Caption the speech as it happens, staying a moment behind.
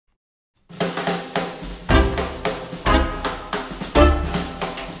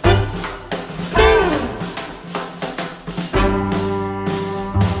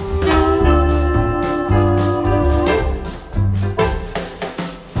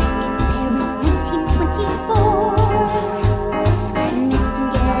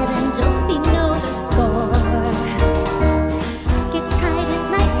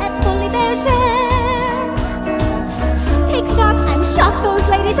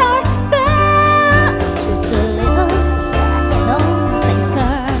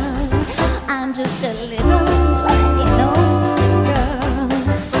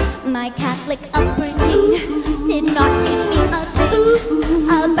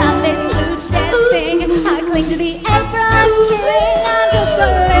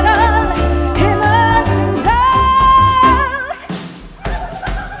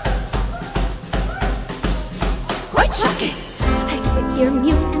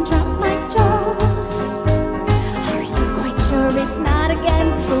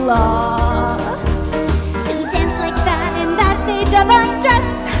against the law. To dance like that in that stage of undress,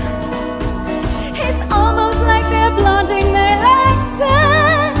 it's almost like they're flaunting their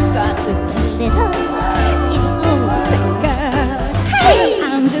access. I'm just a little innocent girl. Hey,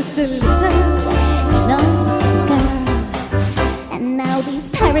 I'm just a little innocent girl. And now these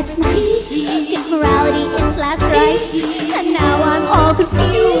Paris nights think morality is last rites. And now I'm all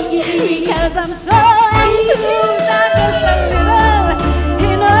confused because I'm so enthused. I'm just a little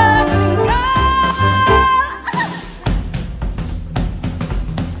innocent girl.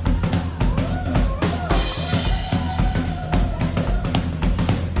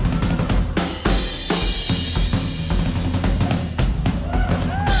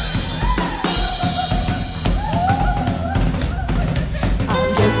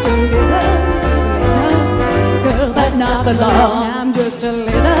 I'm just a little innocent girl, but not for long. I'm just a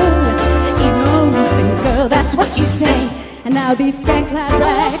little innocent girl, that's what you say. And now these skank-clad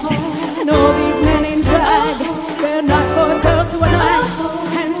rags and all these